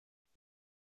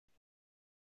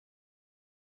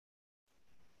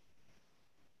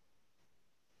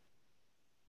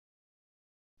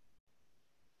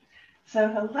So,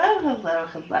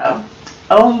 hello.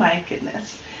 Oh my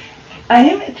goodness. I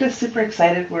am just super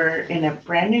excited. We're in a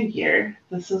brand new year.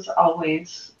 This is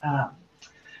always a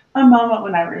moment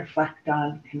when I reflect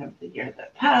on kind of the year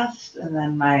that passed, and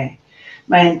then my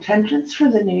intentions for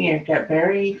the new year get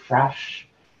very fresh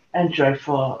and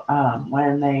joyful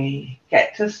when they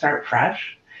get to start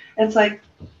fresh. It's like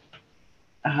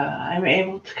I'm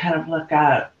able to kind of look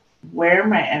at where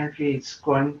my energy is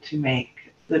going to make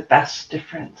the best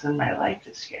difference in my life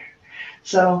this year.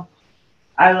 So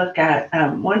I look at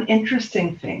one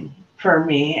interesting thing for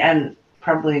me, and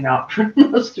probably not for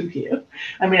most of you.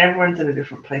 I mean, everyone's in a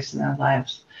different place in their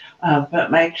lives,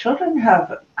 but my children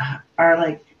have are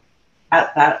like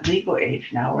at that legal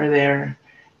age now where they're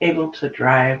able to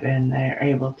drive and they're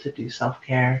able to do self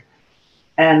care.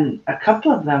 And a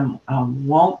couple of them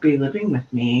won't be living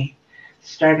with me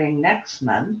starting next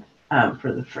month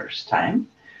for the first time.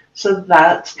 So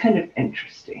that's kind of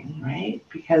interesting, right?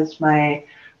 Because my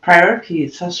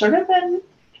priorities have sort of been,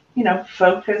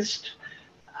 focused.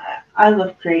 I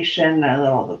love creation. I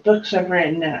love all the books I've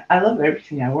written. And I love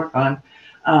everything I work on.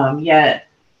 Yet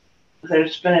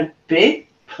there's been a big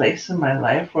place in my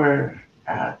life where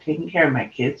taking care of my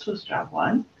kids was job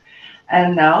one.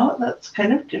 And now that's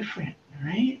kind of different,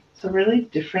 right? It's a really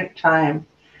different time.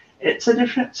 It's a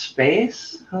different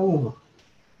space. Oh,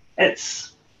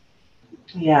 it's,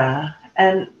 yeah.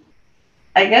 And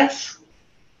I guess,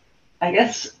 I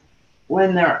guess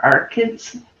when there are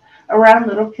kids around,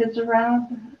 little kids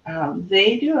around,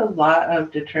 they do a lot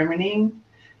of determining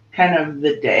kind of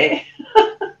the day.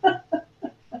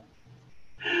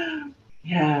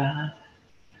 Yeah.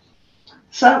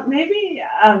 So maybe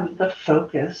the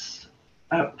focus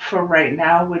for right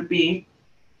now would be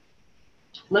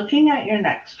looking at your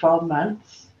next 12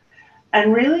 months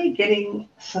and really getting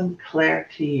some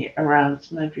clarity around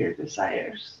some of your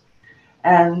desires.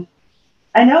 And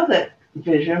I know that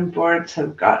vision boards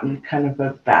have gotten kind of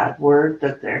a bad word,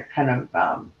 that they're kind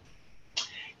of,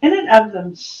 in and of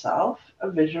themselves, a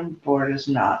vision board is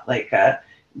not like a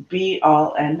be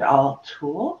all end all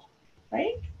tool,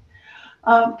 right?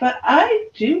 But I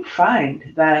do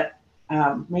find that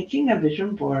making a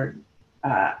vision board,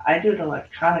 I do it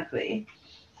electronically.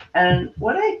 And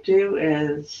what I do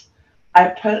is I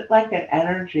put like an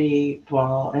energy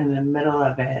ball in the middle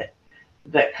of it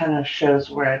that kind of shows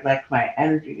where I'd like my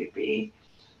energy to be.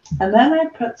 And then I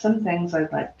put some things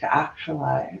I'd like to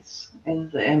actualize in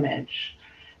the image.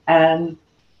 And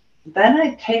then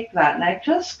I take that and I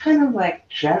just kind of like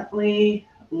gently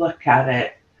look at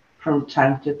it from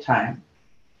time to time,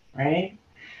 right?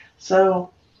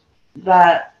 So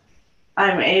that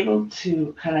I'm able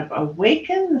to kind of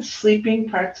awaken the sleeping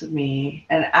parts of me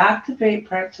and activate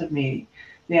parts of me,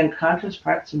 the unconscious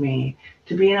parts of me,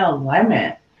 to be in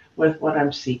alignment with what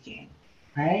I'm seeking,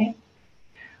 right?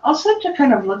 Also, to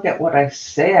kind of look at what I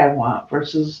say I want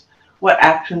versus what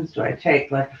actions do I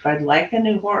take. Like, if I'd like a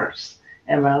new horse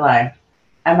in my life,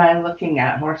 am I looking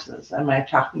at horses? Am I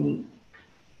talking?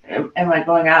 Am I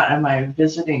going out? Am I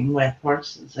visiting with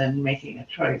horses and making a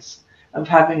choice of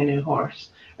having a new horse?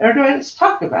 Or do I just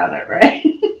talk about it, right?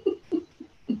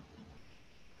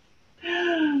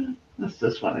 That's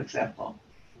just one example.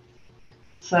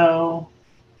 So,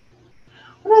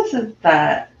 what is it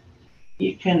that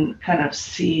you can kind of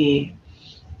see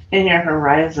in your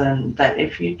horizon that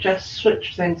if you just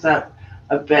switch things up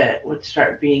a bit would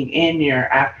start being in your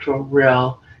actual,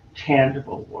 real,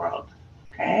 tangible world?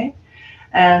 Okay?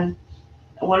 And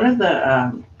one of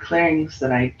the clearings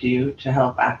that I do to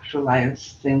help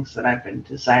actualize things that I've been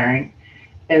desiring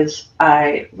is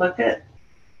I look at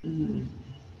mm,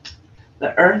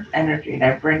 the earth energy and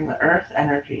I bring the earth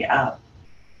energy up.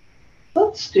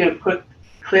 Let's do a quick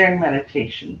clearing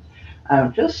meditation,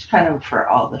 just kind of for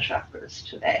all the chakras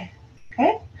today.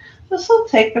 Okay? This will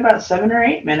take about 7 or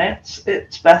 8 minutes.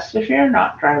 It's best if you're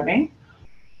not driving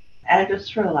and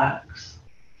just relax.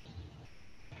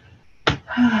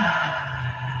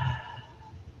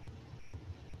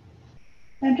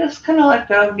 And just kind of let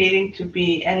go of needing to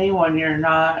be anyone you're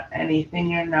not,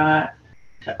 anything you're not,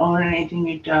 to own anything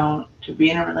you don't, to be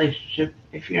in a relationship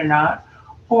if you're not,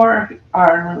 or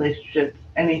are in a relationship,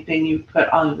 anything you put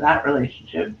on that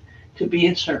relationship to be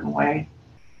a certain way.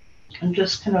 And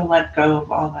just kind of let go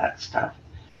of all that stuff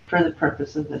for the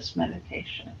purpose of this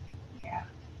meditation. Yeah.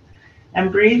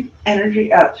 And breathe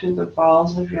energy out through the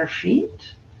balls of your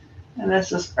feet. And as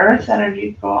this earth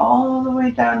energy go all the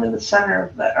way down to the center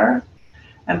of the earth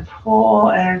and pull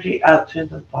energy out through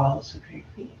the balls of your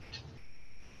feet.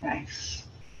 Nice.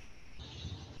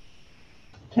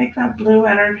 Take that blue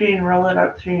energy and roll it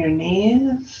up through your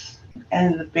knees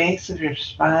and the base of your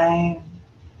spine.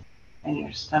 and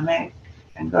your stomach.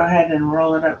 And go ahead and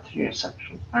roll it up through your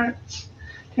sexual parts.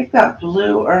 Take that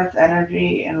blue earth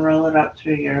energy and roll it up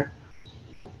through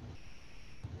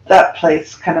that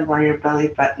place kind of where your belly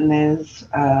button is.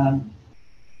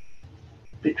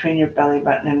 Between your belly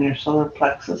button and your solar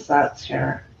plexus, that's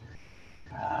uh,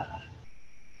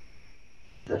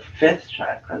 the fifth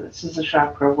chakra. This is a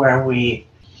chakra where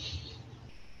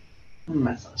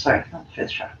sorry, not the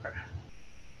fifth chakra.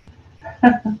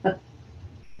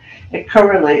 It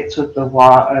correlates with the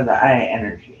Wa or the I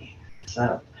energy.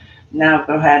 So now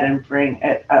go ahead and bring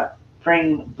it up.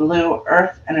 Bring blue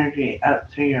earth energy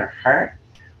up through your heart,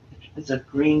 which is a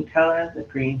green color, the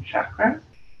green chakra.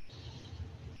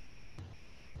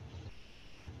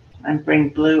 And bring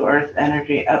blue earth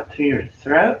energy up through your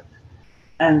throat.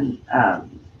 And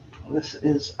this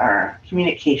is our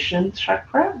communications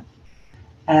chakra.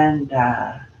 And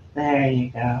there you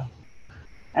go.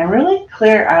 And really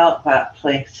clear out that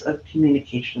place of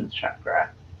communications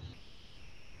chakra.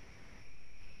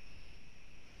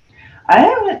 I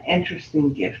have an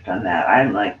interesting gift on that.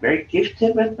 I'm like very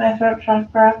gifted with my throat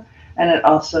chakra, and it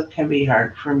also can be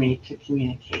hard for me to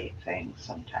communicate things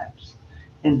sometimes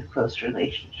in close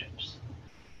relationships.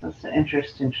 That's an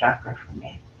interesting chakra for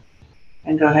me.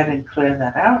 And go ahead and clear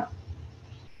that out.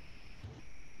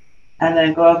 And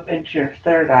then go up into your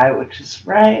third eye, which is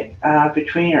right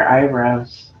between your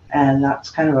eyebrows. And that's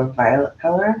kind of a violet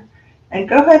color. And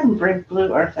go ahead and bring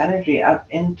blue earth energy up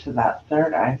into that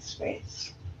third eye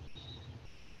space.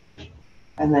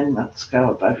 And then let's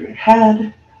go above your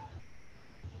head.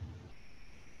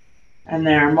 And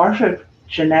there are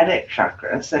morphogenetic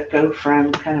chakras that go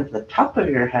from kind of the top of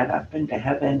your head up into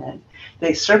heaven, and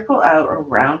they circle out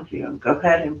around you. And go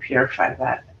ahead and purify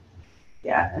that.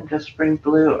 Yeah, and just bring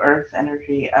blue earth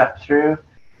energy up through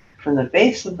from the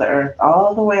base of the earth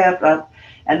all the way up,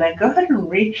 and then go ahead and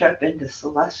reach up into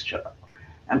celestial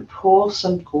and pull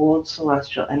some gold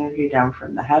celestial energy down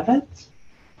from the heavens.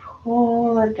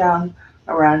 Pull it down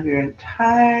around your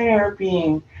entire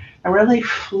being and really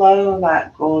flow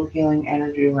that gold healing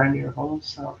energy around your whole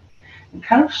self and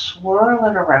kind of swirl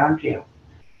it around you.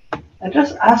 And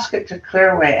just ask it to clear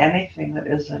away anything that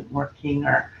isn't working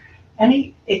or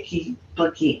any icky,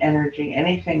 blicky energy,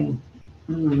 anything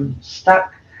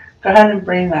stuck. Go ahead and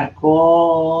bring that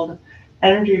gold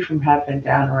energy from heaven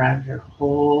down around your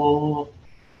whole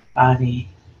body.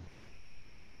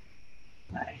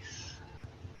 Nice.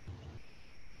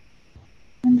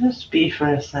 And just be for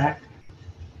a sec.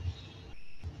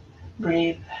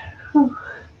 Breathe. Whew.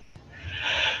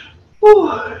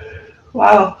 Whew.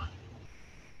 Wow.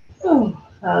 Oh,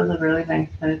 that was a really nice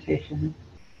meditation.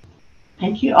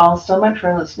 Thank you all so much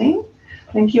for listening.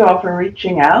 Thank you all for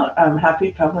reaching out.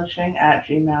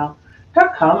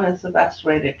 happypublishing@gmail.com is the best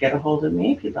way to get a hold of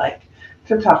me if you'd like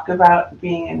to talk about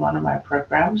being in one of my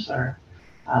programs or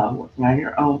working on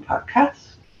your own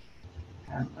podcast.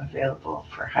 I'm available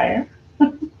for hire.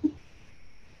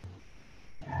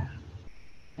 Yeah.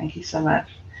 Thank you so much.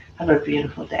 Have a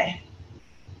beautiful day.